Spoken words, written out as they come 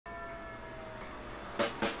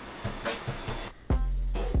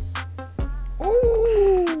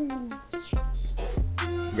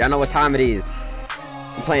Y'all know what time it is.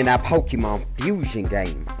 I'm playing that Pokemon Fusion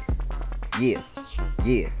game. Yeah.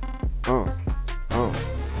 Yeah. Uh.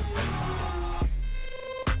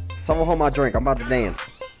 Someone hold my drink. I'm about to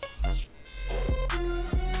dance.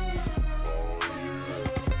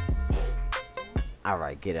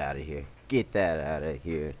 Alright, get out of here. Get that out of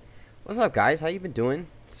here. What's up, guys? How you been doing?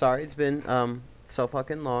 Sorry it's been so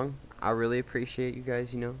fucking long. I really appreciate you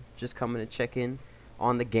guys, just coming to check in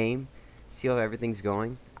on the game, see how everything's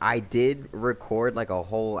going. I did record like a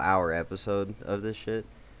whole hour episode of this shit.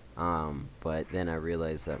 But then I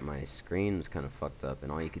realized that my screen was kind of fucked up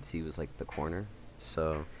and all you could see was like the corner.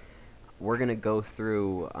 So we're gonna go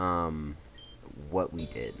through what we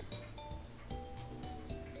did,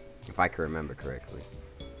 if I can remember correctly.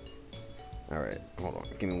 Alright, hold on.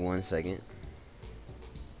 Give me 1 second.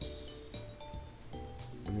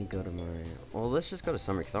 Let me go to my... Well, let's just go to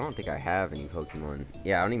summer, because I don't think I have any Pokemon.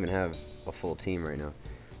 Yeah, I don't even have a full team right now.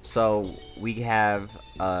 So, we have,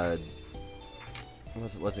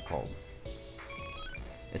 what's it called?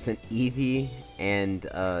 It's an Eevee and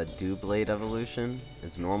Doublade evolution.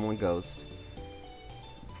 It's normal and ghost.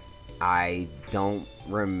 I don't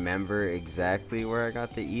remember exactly where I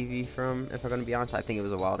got the Eevee from, if I'm going to be honest. I think it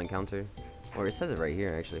was a wild encounter. Or it says it right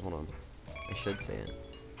here, actually. Hold on. I should say it.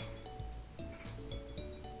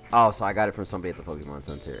 Oh, so I got it from somebody at the Pokemon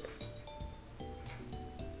Center.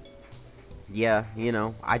 Yeah,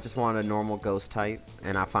 I just want a normal ghost type,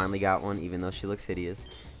 and I finally got one, even though she looks hideous.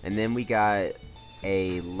 And then we got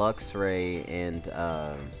a Luxray and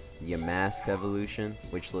Yamask evolution,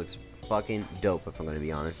 which looks fucking dope, if I'm going to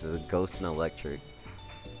be honest. It's a ghost and electric.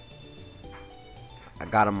 I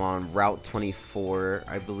got them on Route 24,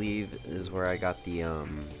 I believe, is where I got the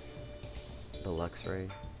Luxray.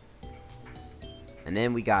 And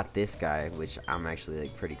then we got this guy, which I'm actually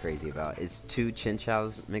like pretty crazy about. It's 2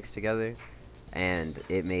 Chinchous mixed together, and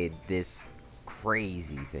it made this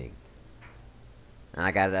crazy thing. And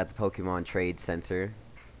I got it at the Pokemon Trade Center.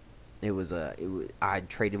 I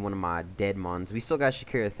traded one of my dead mons. We still got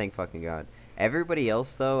Shakira, thank fucking God. Everybody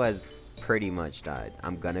else though has pretty much died,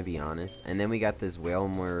 I'm gonna be honest. And then we got this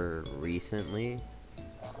Wailmer recently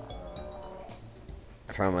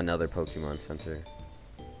from another Pokemon Center.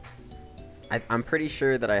 I'm pretty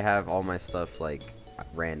sure that I have all my stuff like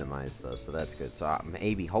randomized though, so that's good. So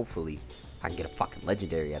maybe, hopefully, I can get a fucking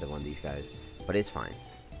legendary out of one of these guys. But it's fine.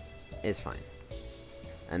 It's fine.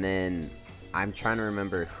 And then I'm trying to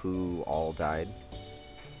remember who all died,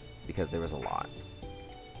 because there was a lot.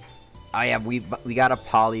 Oh yeah, we got a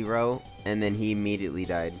Poliwrath, and then he immediately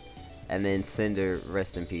died. And then Cinder,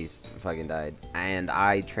 rest in peace, fucking died. And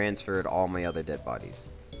I transferred all my other dead bodies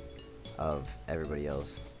of everybody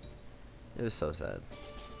else. It was so sad.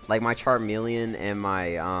 Like, my Charmeleon and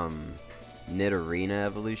my Nidorina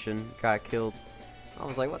evolution got killed. I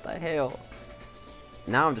was like, what the hell?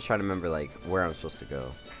 Now I'm just trying to remember, like, where I'm supposed to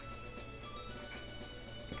go.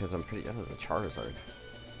 Because I'm pretty... Oh, the Charizard.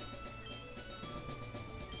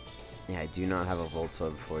 Yeah, I do not have a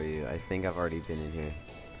Voltub for you. I think I've already been in here.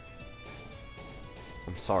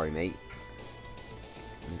 I'm sorry, mate.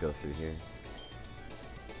 Let me go through here.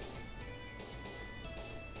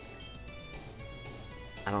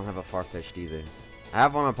 I don't have a Farfetch'd either. I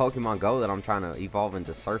have one on Pokemon Go that I'm trying to evolve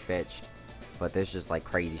into Surfetch'd, but there's just like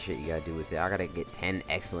crazy shit you gotta do with it. I gotta get 10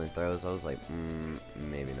 excellent throws. I was like,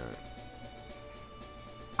 maybe not.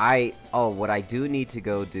 What I do need to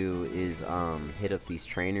go do is hit up these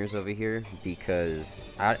trainers over here, because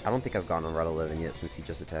I don't think I've gone on Route 11 yet since he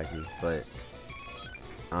just attacked me, but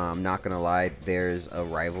I'm not gonna lie, there's a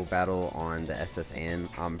rival battle on the SSN,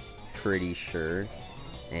 I'm pretty sure,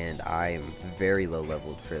 and I am very low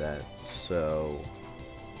leveled for that, so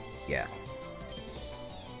yeah,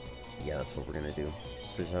 that's what we're gonna do.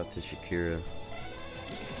 Switch out to Shakira.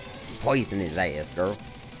 Poison his ass, girl.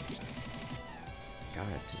 God,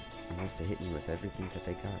 just wants to hit me with everything that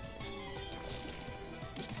they got.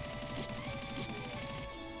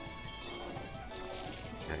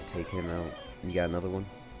 Alright, take him out. You got another one?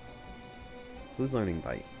 Who's learning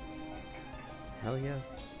Bite? Hell yeah.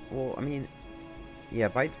 Well, I mean, yeah,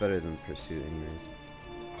 Bite's better than Pursuit anyways.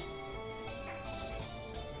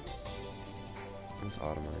 It's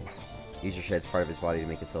Automized. Use your shed's part of its body to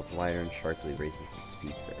make itself lighter and sharply raises its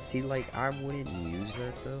speed stat. See, like, I wouldn't use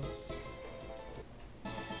that though.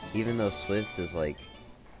 Even though Swift is like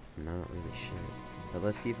not really shit. But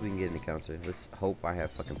let's see if we can get an encounter. Let's hope I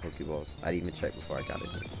have fucking Pokeballs. I didn't even check before I got it.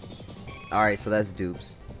 Alright, so that's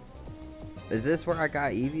dupes. Is this where I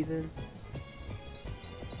got Eevee then?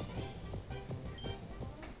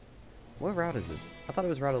 What route is this? I thought it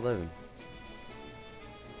was Route 11.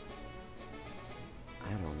 I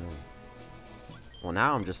don't know. Well,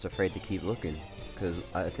 now I'm just afraid to keep looking. Because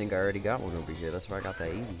I think I already got one over here. That's where I got that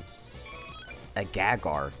 80. A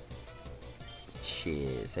Gagar.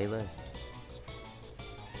 Shit, say less.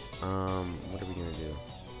 What are we gonna do?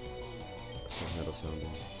 Let's just metal sounding.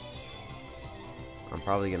 I'm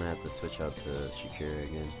probably gonna have to switch out to Shakira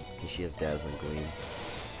again. Because she has Dazzling Gleam.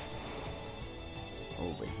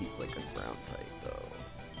 Oh, but he's like a ground type, though.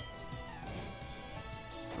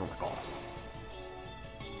 Oh my god.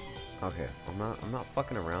 Okay, I'm not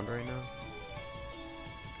fucking around right now.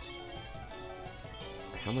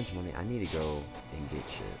 How much money? I need to go and get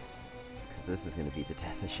shit. Because this is going to be the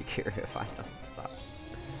death of Shakira if I don't stop.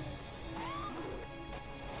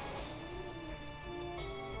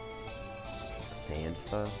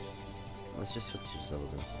 Sandfa? Let's just switch to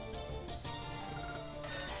Zelda.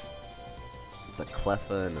 It's a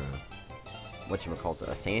Cleffa and a... whatchamacallit?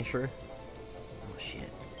 A Sandshrew? Oh shit.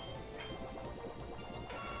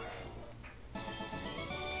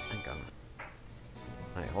 Thank God.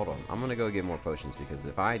 Alright, hold on. I'm gonna go get more potions because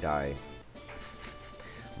if I die,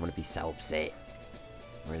 I'm gonna be so upset.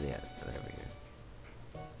 Where are they at? They're over here.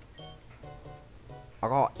 I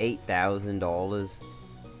got $8,000.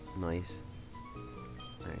 Nice.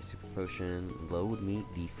 Alright, super potion. Load me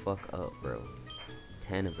the fuck up, bro.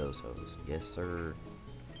 10 of those hoes. Yes, sir.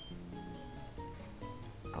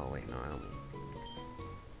 Oh, wait, no, I don't mean.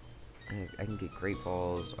 I can get Great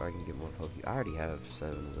Balls, or I can get more Poke. I already have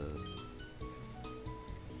 7 of those.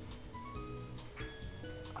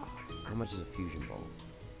 Oh, how much is a Fusion Ball?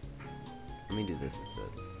 Let me do this instead.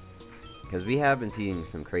 Because we have been seeing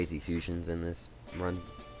some crazy fusions in this run.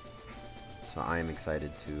 So I am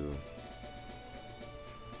excited to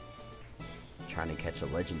try to catch a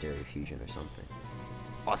legendary fusion or something.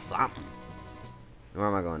 Or something. Where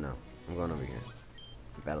am I going now? I'm going over here.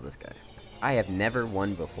 Battle this guy. I have never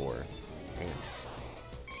won before. Damn.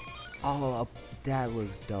 Oh, that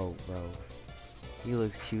looks dope, bro. He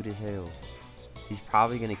looks cute as hell. He's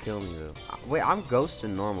probably gonna kill me though. Wait, I'm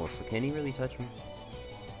ghosting normal, so can he really touch me?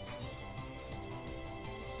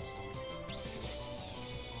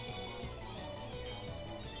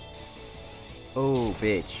 Oh,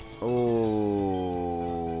 bitch.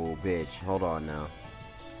 Oh, bitch. Hold on now.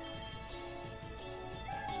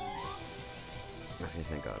 Okay,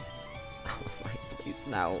 thank God. I was like, please,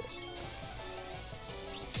 no.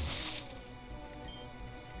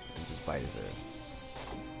 And just bite his ass.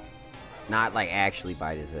 Not like actually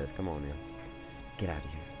bite his ass. Come on, man. Get out of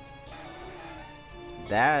here.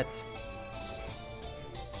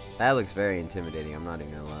 That looks very intimidating. I'm not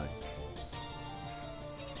even gonna lie.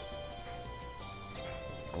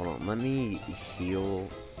 Hold on. Let me heal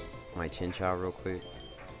my Chinchou real quick.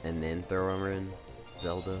 And then throw her in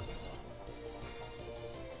Zelda.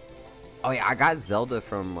 Oh yeah, I got Zelda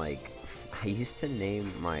from like... I used to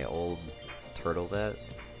name my old turtle that.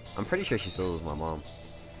 I'm pretty sure she still is my mom.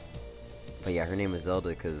 But yeah, her name is Zelda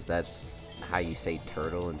because that's how you say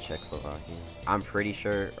turtle in Czechoslovakia. I'm pretty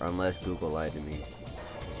sure, unless Google lied to me.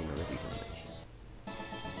 Because you know they be doing that shit.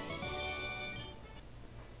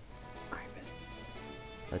 Alright, man.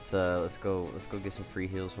 Let's go get some free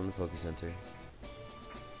heals from the Poke Center.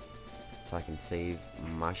 So I can save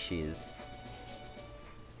my shiz.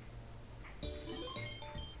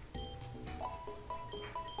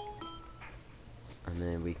 And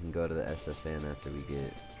then we can go to the SSN after we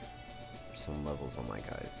get some levels on my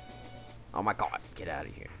guys. Oh my god, get out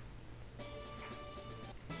of here.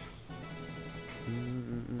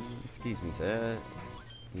 Excuse me, sir.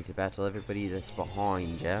 Need to battle everybody that's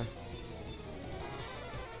behind ya.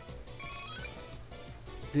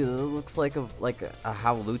 Dude, it looks like a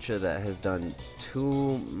Howlucha that has done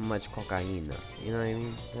too much cocaine. You know what I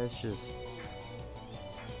mean? That's just...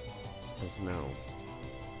 That's no.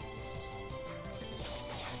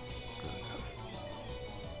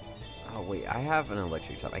 Oh wait, I have an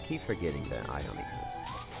electric type. I keep forgetting that Ion exists.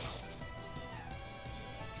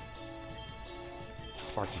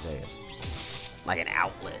 Spark his ass. Like an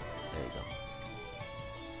outlet. There you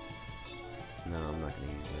go. No, I'm not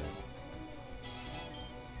gonna use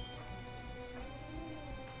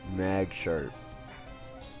that. Magsharp.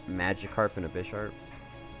 Magikarp and a Bisharp.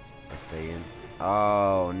 I stay in.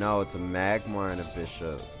 Oh no, it's a Magmar and a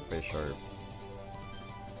Bisharp.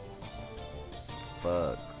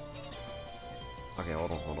 Fuck. Okay,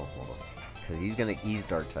 hold on. Cause he's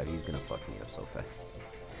dark type. He's gonna fuck me up so fast.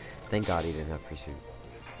 Thank God he didn't have Pursuit.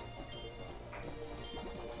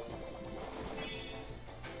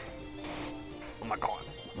 Oh my god.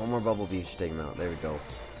 One more Bubble Beam should take him out. There we go.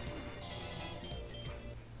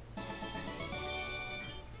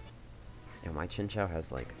 Yeah, my Chinchou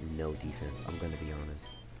has like no defense. I'm gonna be honest.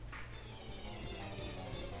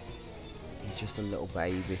 He's just a little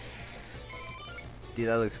baby. Dude,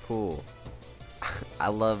 that looks cool. I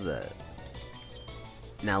love that.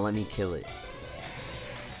 Now let me kill it.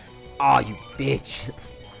 Oh, you bitch.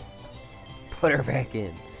 Put her back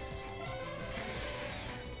in.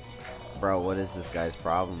 Bro, what is this guy's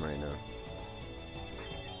problem right now?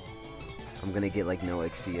 I'm gonna get like no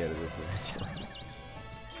XP out of this eventually.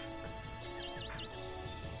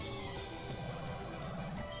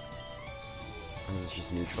 This is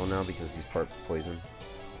just neutral now because he's part poison.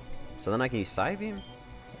 So then I can use Psybeam?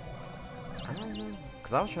 I don't know.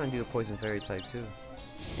 Because I was trying to do a poison fairy type too.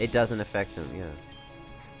 It doesn't affect him, yeah.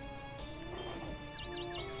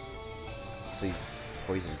 So he's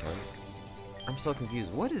poison type. I'm so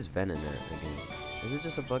confused. What is Venom at again? Is it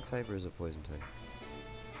just a bug type or is it poison type?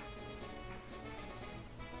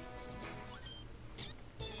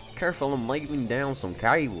 Careful, I'm laying down some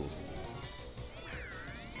cables.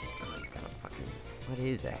 Oh, he's got a fucking... What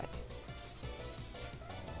is that?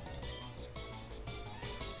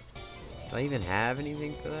 Do I even have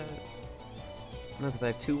anything for that? No, because I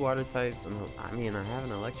have 2 water types, and I mean, I have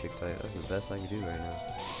an electric type. That's the best I can do right now.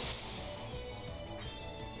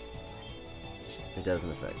 It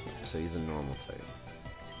doesn't affect him, so he's a normal type.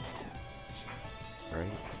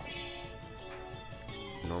 Right?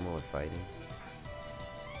 Normal or fighting?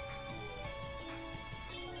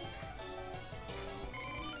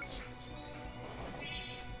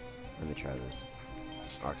 Let me try this.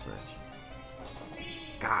 Arc Smash.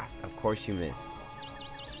 God, of course you missed.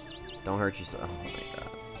 Don't hurt yourself. Oh my god.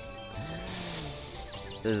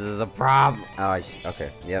 This is a problem. Oh,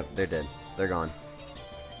 okay. Yep, they're dead. They're gone.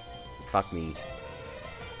 Fuck me.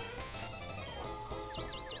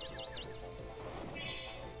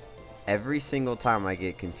 Every single time I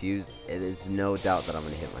get confused, there's no doubt that I'm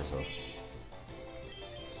gonna hit myself.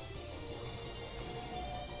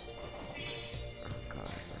 Oh god,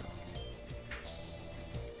 bro.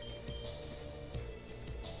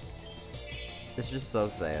 It's just so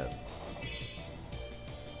sad.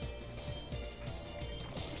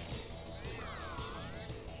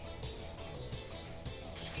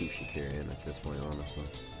 Just keep Shakira in at this point, honestly.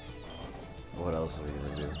 What else are we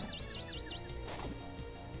gonna do?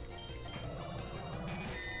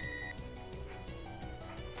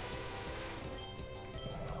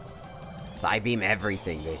 Psybeam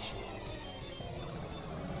everything, bitch.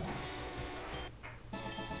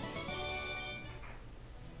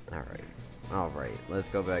 Alright. Alright. Let's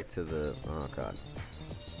go back to the... Oh, God.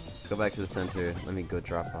 Let's go back to the center. Let me go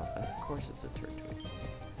drop off. Of course it's a Turtwig.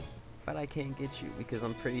 But I can't get you because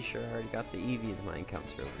I'm pretty sure I already got the Eevee as my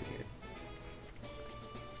encounter over here.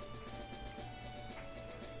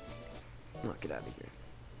 No, get out of here.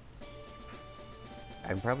 I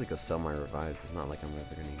can probably go sell my revives. It's not like I'm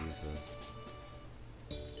ever going to use those.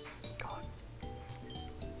 God.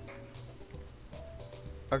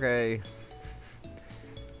 Okay.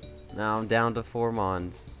 Now I'm down to 4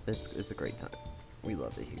 Mons. It's a great time. We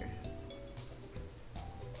love it here.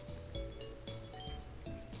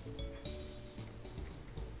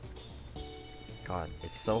 God,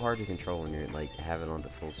 it's so hard to control when you're like have it on the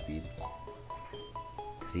full speed.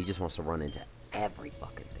 Cause he just wants to run into every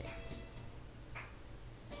fucking thing.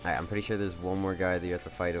 Alright, I'm pretty sure there's one more guy that you have to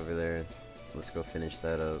fight over there. Let's go finish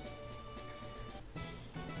that up.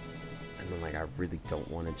 And then like I really don't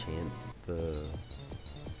want to chance the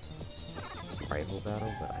rival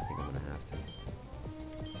battle, but I think I'm gonna have to.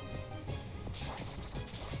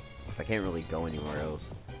 Cause I can't really go anywhere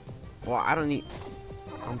else. Well, I don't need...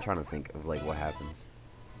 I'm trying to think of like what happens.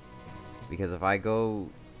 Because if I go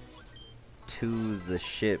to the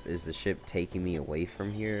ship, is the ship taking me away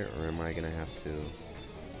from here? Or am I gonna have to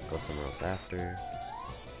go somewhere else after?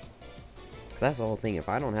 Cause that's the whole thing. If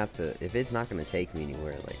I don't have to... If it's not gonna take me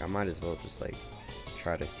anywhere, like I might as well just like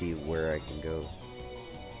try to see where I can go.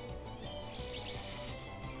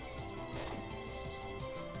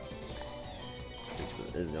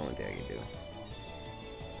 This is the only thing I can do.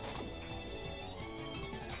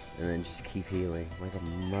 And then just keep healing like a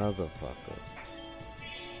motherfucker.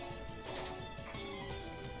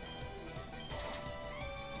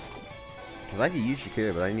 Because I could use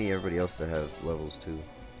Shakira, but I need everybody else to have levels too.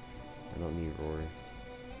 I don't need Rory.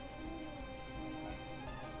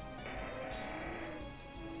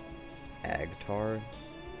 Agtar?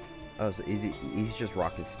 Oh, so he's just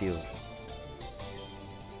rocking steel.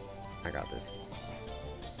 I got this.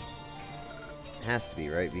 It has to be,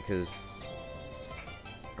 right? Because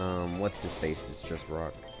what's his face is just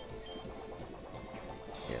rock.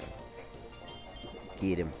 Yeah.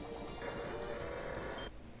 Get him.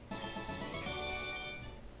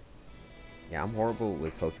 Yeah, I'm horrible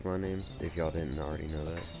with Pokemon names, if y'all didn't already know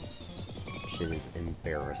that. Shit is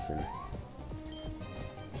embarrassing.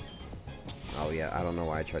 Oh yeah, I don't know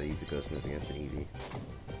why I try to use the ghost move against an Eevee.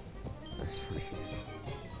 That's funny.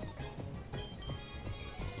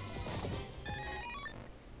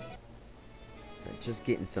 Just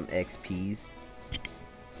getting some XPs.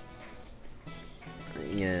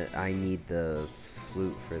 Yeah, I need the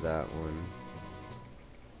flute for that one.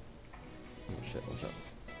 Oh shit, watch out.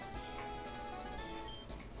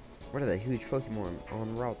 Where did that huge Pokemon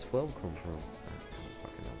on Route 12 come from? I don't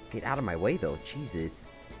fucking know. Get out of my way though, Jesus.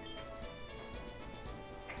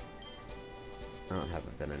 I don't have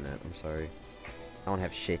a Venonat, I'm sorry. I don't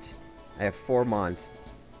have shit. I have 4 Mons.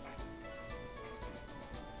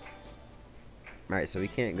 Alright, so we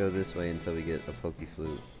can't go this way until we get a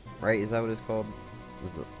Pokeflute. Right? Is that what it's called?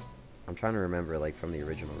 I'm trying to remember, like, from the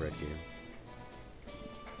original Red game.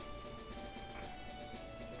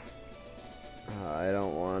 I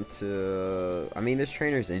don't want to... I mean, there's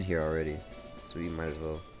trainers in here already, so we might as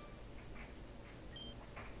well.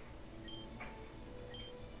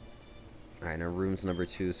 Alright, now room's number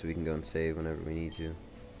 2, so we can go and save whenever we need to.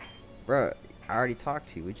 Bruh, I already talked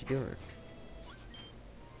to you. What you doing?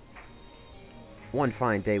 One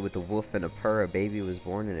fine day with a wolf and a purr, a baby was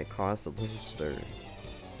born, and it caused a little stir.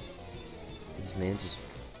 This man just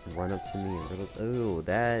run up to me and riddled... Oh,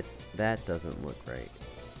 that doesn't look right.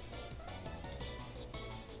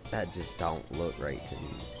 That just don't look right to me.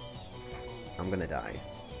 I'm gonna die.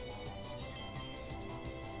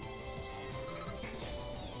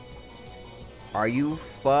 Are you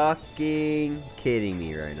fucking kidding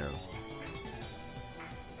me right now?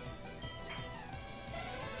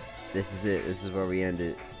 This is it. This is where we end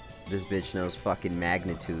it. This bitch knows fucking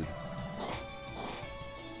magnitude.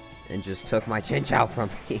 And just took my Chinchou from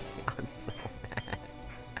me. I'm so mad.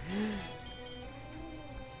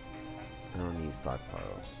 I don't need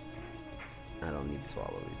stockpile. I don't need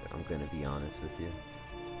swallow either. I'm gonna be honest with you.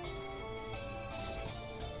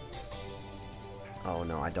 Oh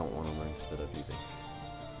no, I don't want to learn spit up either.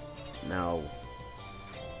 No.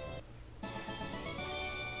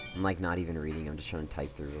 I'm like not even reading, I'm just trying to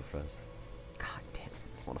type through real fast. God damn.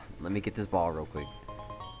 Hold on. Let me get this ball real quick.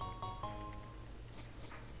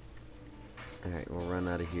 Alright, we'll run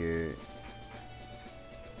out of here.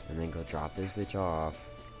 And then go drop this bitch off.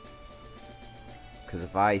 Because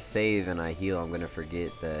if I save and I heal, I'm gonna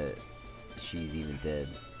forget that she's even dead.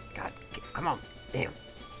 God, come on. Damn.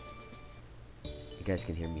 You guys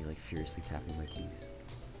can hear me like furiously tapping my keys.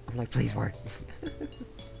 I'm like, please work.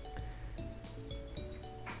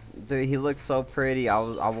 Dude, he looks so pretty. I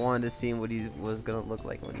wanted to see what he was gonna look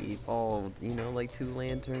like when he evolved. You know, like 2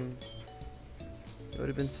 lanterns. It would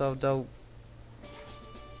have been so dope.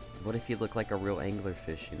 What if he looked like a real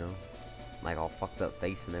anglerfish, you know? Like all fucked up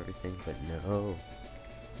face and everything. But no.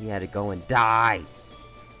 He had to go and die.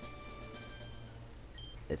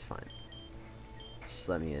 It's fine. Just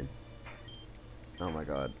let me in. Oh my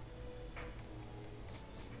god.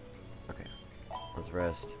 Okay. Let's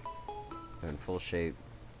rest. They're in full shape.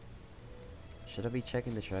 Should I be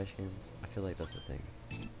checking the trash cans? I feel like that's the thing.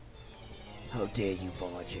 How dare you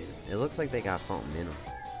barge in? It looks like they got something in them.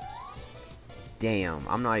 Damn,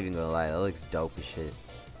 I'm not even gonna lie, that looks dope as shit.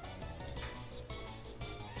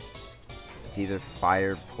 It's either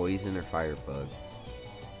fire poison or fire bug.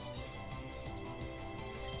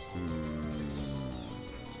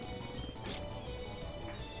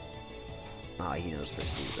 Ah, he knows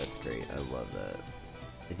Pursuit. That's great. I love that.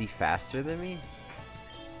 Is he faster than me?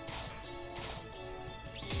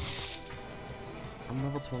 I'm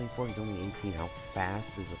level 24. He's only 18. How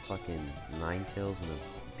fast is a fucking Ninetales and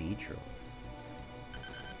a Beedrill?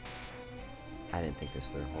 I didn't think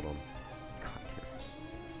this through. Hold on. God damn.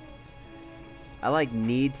 I like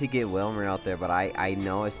need to get Wilmer out there, but I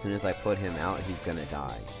know as soon as I put him out, he's gonna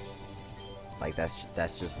die. Like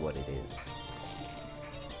that's just what it is.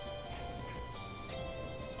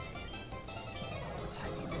 Let's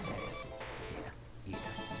hype in his ass. Yeah.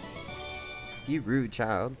 You rude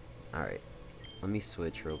child. Alright. Let me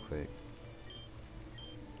switch real quick.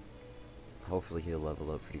 Hopefully he'll level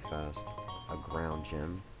up pretty fast. A ground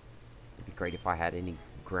gem. It'd be great if I had any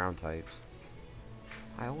ground types.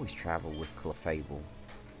 I always travel with Clefable.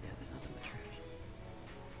 Yeah, there's nothing but trash.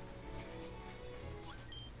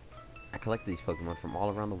 I collect these Pokemon from all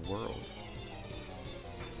around the world.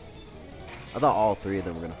 I thought all 3 of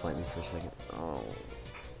them were gonna flank me for a second. Oh.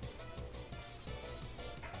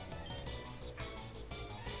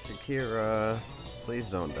 Shakira, please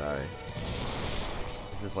don't die.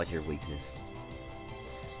 This is like your weakness.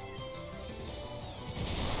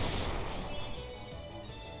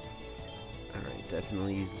 Alright,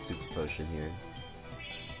 definitely use a super potion here.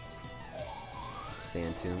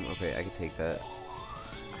 Sand Tomb. Okay, I can take that.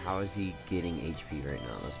 How is he getting HP right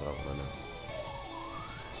now? That's what I want to know.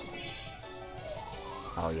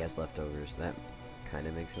 Oh, he has leftovers. That kind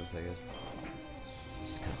of makes sense, I guess. It's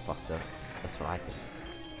just kind of fucked up. That's what I think.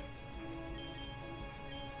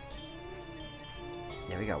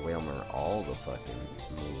 Yeah, we got Whalmer all the fucking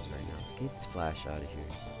moves right now. Get Splash out of here.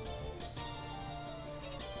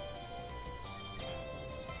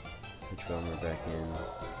 Switch Whalmer back in.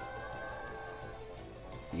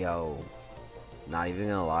 Yo, not even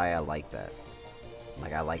gonna lie, I like that.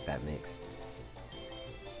 Like, I like that mix.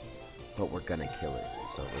 But we're gonna kill it,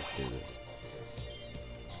 so let's do this.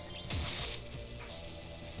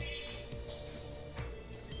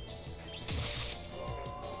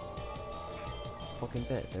 Fucking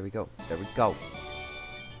bet. There we go. There we go.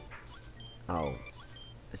 Oh.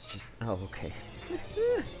 It's just... Oh, okay.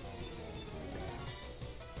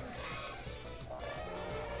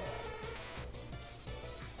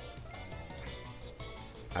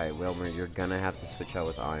 Alright, Wilmer, you're gonna have to switch out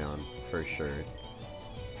with Ion, for sure.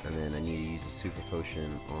 And then I need to use a super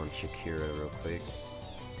potion on Shakira real quick.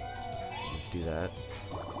 Let's do that.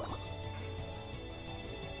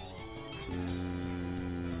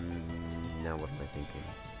 Now what am I thinking?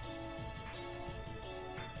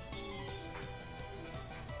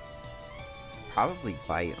 Probably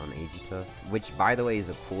Bite on Agitough, which by the way is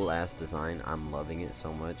a cool ass design. I'm loving it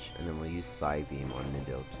so much. And then we'll use Psybeam on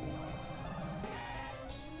Nidil too.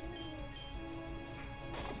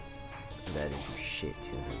 That didn't do shit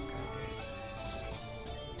to him, goddamn.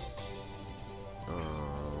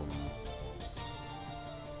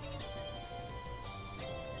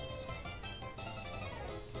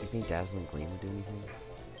 Do you think Dazzling Gleam would do anything?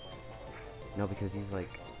 No, because he's like...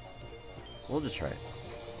 We'll just try it.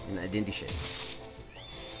 And it didn't do shit.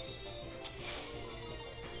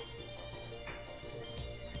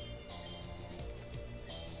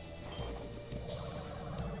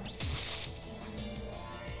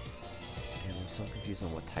 Damn, I'm so confused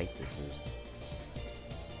on what type this is.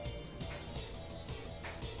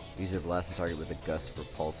 User blasts the target with a gust of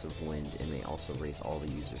repulsive wind and may also raise all the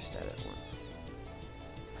user's stat at once.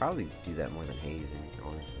 Probably do that more than hazing,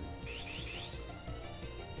 honestly.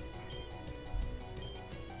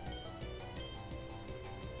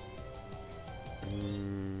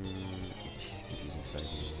 Just keep using side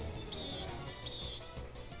view.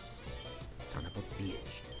 Son of a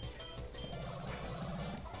bitch.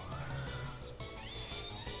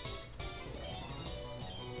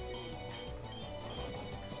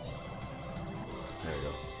 There we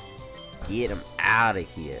go. Get him out of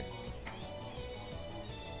here.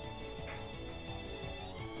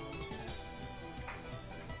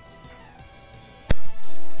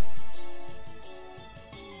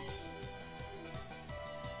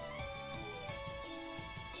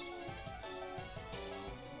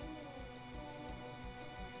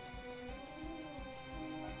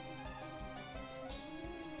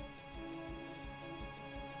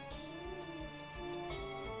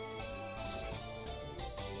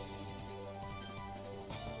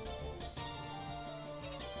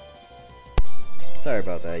 Sorry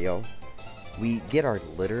about that, yo. We get our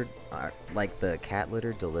litter, like the cat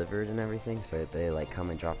litter delivered and everything, so they like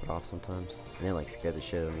come and drop it off sometimes. And they like scare the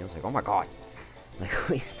shit out of me. I was like, oh my god. Like,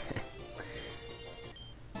 what is that?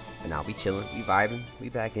 But now we chilling, we vibing, we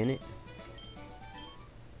back in it.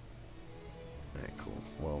 Alright, cool.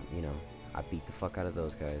 Well, you know, I beat the fuck out of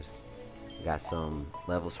those guys. We got some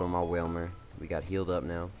levels from our Whalmer. We got healed up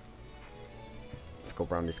now. Let's go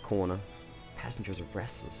around this corner. Passengers are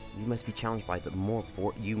restless. You must be challenged by the more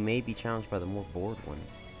bored. You may be challenged by the more bored ones.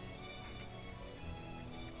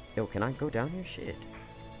 Yo, can I go down here? Shit.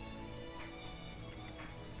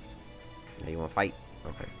 Now you want to fight?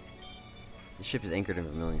 Okay. The ship is anchored in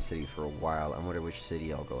Vermilion City for a while. I wonder which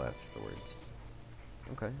city I'll go afterwards.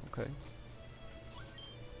 Okay, okay.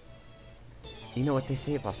 You know what they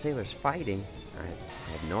say about sailors fighting? I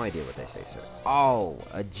have no idea what they say, sir. Oh,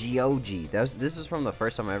 a GOG. This is from the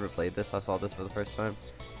first time I ever played this. I saw this for the first time.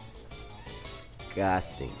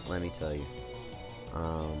 Disgusting, let me tell you.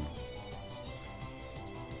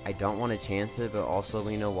 I don't want to chance it, but also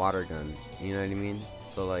we know water gun. You know what I mean?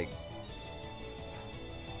 So like,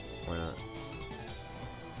 why not?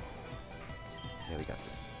 Yeah, we got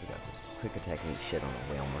this. We got this. Quick attack ain't shit on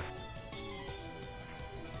a Whalmer.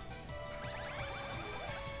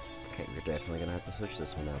 Okay, we're definitely gonna have to switch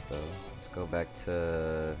this one out though. Let's go back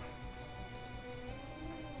to...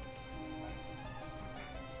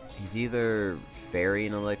 He's either Fairy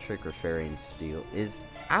and Electric or Fairy and Steel.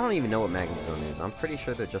 I don't even know what Magnezone is. I'm pretty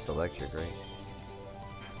sure they're just electric, right?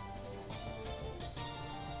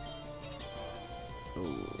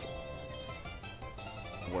 Ooh.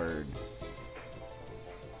 Word.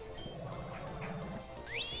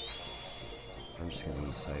 I'm just gonna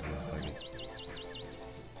use Cyber, fuck it.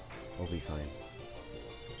 We'll be fine.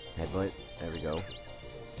 Headbutt. There we go.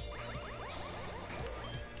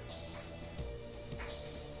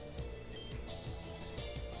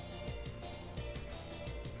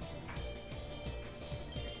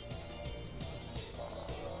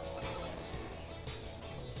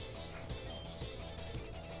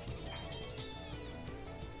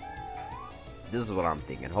 This is what I'm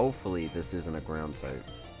thinking. Hopefully this isn't a ground type.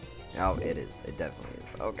 Oh, it is. It definitely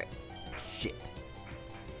is. Okay. Shit.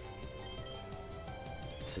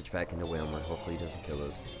 Switch back into Whalmer. Hopefully he doesn't kill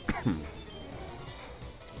us.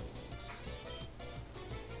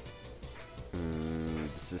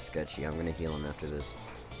 This is sketchy. I'm gonna heal him after this.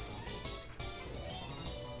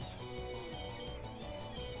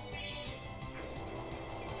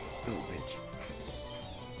 Ooh, bitch.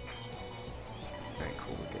 Alright,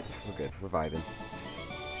 cool. We're good. We're good. We're vibing.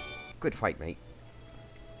 Good fight, mate.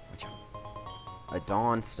 Watch out. A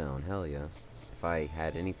Dawnstone. Hell yeah. If I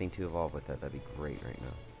had anything to evolve with that, that'd be great right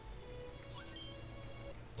now.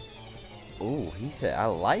 Ooh, he said, I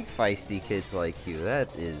like feisty kids like you.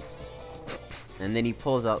 That is... And then he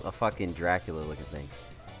pulls out a fucking Dracula looking thing.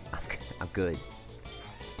 I'm good.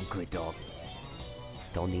 I'm good, dog.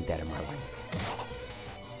 Don't need that in my life.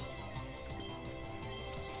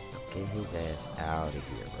 Now get his ass out of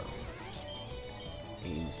here, bro.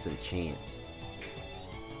 He even stood a chance.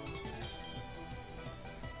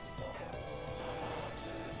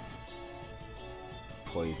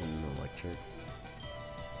 Poison, electric.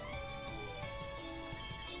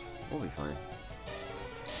 We'll be fine.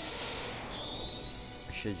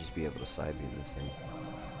 I should just be able to side beam this thing.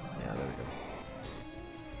 Yeah, there we go.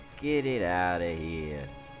 Get it out of here.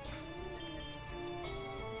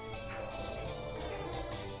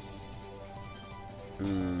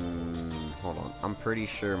 Hold on. I'm pretty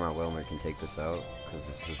sure my Whalmer can take this out, because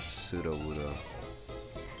this is pseudo-wudo.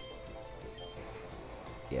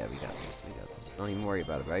 Yeah, we got this, we got this. Don't even worry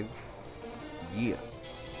about it, baby. Yeah.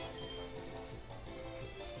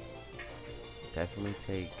 Definitely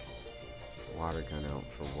take Water Gun out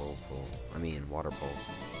for Whirlpool. I mean, Water Pulse.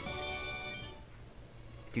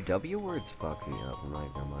 Dude, W words fuck me up, I'm not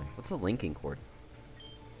even gonna lie. What's a linking cord?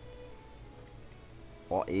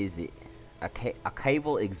 What is it? A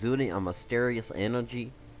cable exuding a mysterious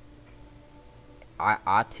energy.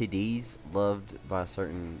 ITDs loved by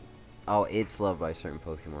certain... Oh, it's loved by certain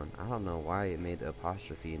Pokemon. I don't know why it made the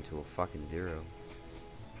apostrophe into a fucking 0.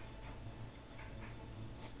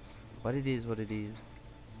 But it is what it is.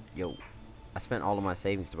 Yo, I spent all of my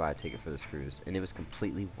savings to buy a ticket for this cruise, and it was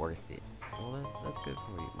completely worth it. Well, that's good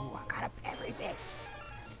for you. Ooh, I got a berry, bitch.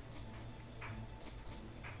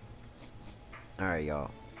 Alright, y'all.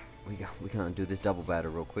 We gonna do this double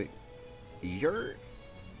battle real quick.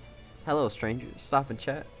 Hello, stranger. Stop and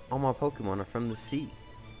chat. All my Pokemon are from the sea.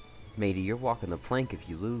 Matey, you're walking the plank if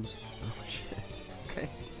you lose. Oh, shit. Okay.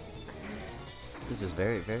 This is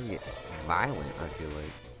very, very violent, I feel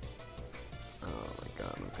like. Oh my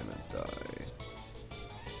god, I'm gonna die.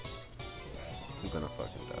 I'm gonna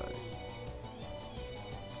fucking die.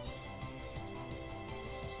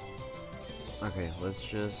 Okay, let's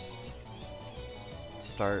just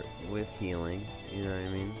start with healing, you know what I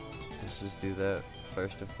mean? Let's just do that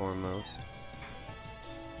first and foremost.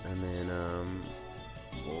 And then,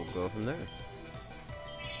 we'll go from there.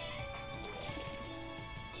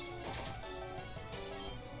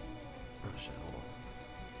 Oh shit, hold on.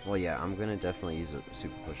 Well, yeah, I'm gonna definitely use a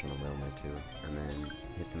super push on the Whalmer too. And then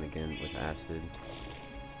hit them again with acid.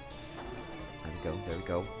 There we go, there we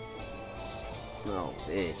go. No,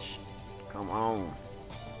 bitch. Come on.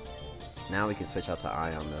 Now we can switch out to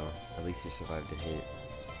Ion though. At least he survived a hit.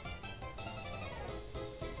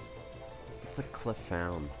 It's a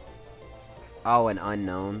Clefairy. Oh, an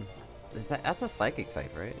unknown. That's a psychic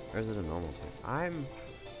type, right? Or is it a normal type? I'm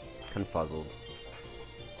confuzzled.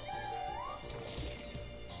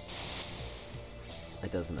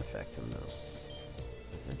 It doesn't affect him though.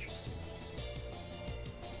 That's interesting.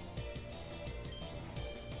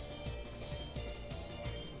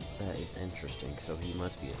 That is interesting. So he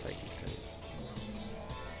must be a psychic type.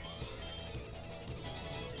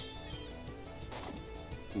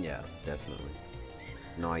 Yeah, definitely.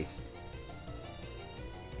 Nice.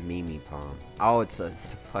 Mimi Palm. Oh, it's a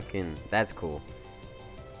fucking... That's cool.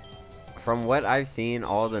 From what I've seen,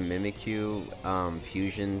 all the Mimikyu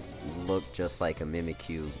fusions look just like a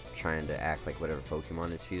Mimikyu trying to act like whatever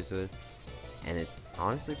Pokemon it's fused with. And it's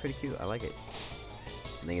honestly pretty cute. I like it.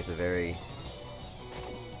 I think it's a very...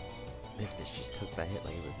 This bitch just took that hit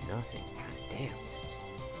like it was nothing. God damn.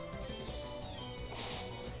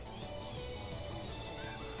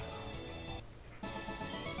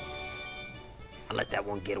 I let that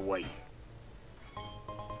one get away.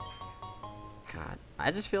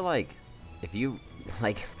 I just feel like if you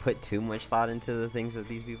like put too much thought into the things that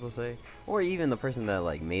these people say, or even the person that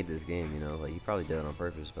like made this game, you know, like he probably did it on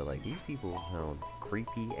purpose, but like these people sound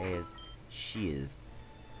creepy as shiz.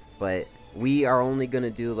 But we are only gonna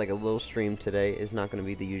do like a little stream today. It's not gonna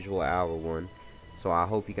be the usual hour one. So I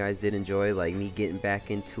hope you guys did enjoy like me getting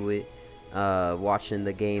back into it, watching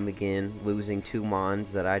the game again, losing 2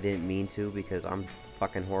 mons that I didn't mean to because I'm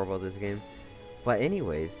fucking horrible at this game. But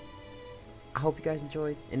anyways, I hope you guys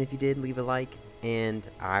enjoyed, and if you did, leave a like, and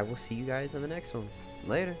I will see you guys in the next one.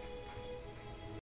 Later.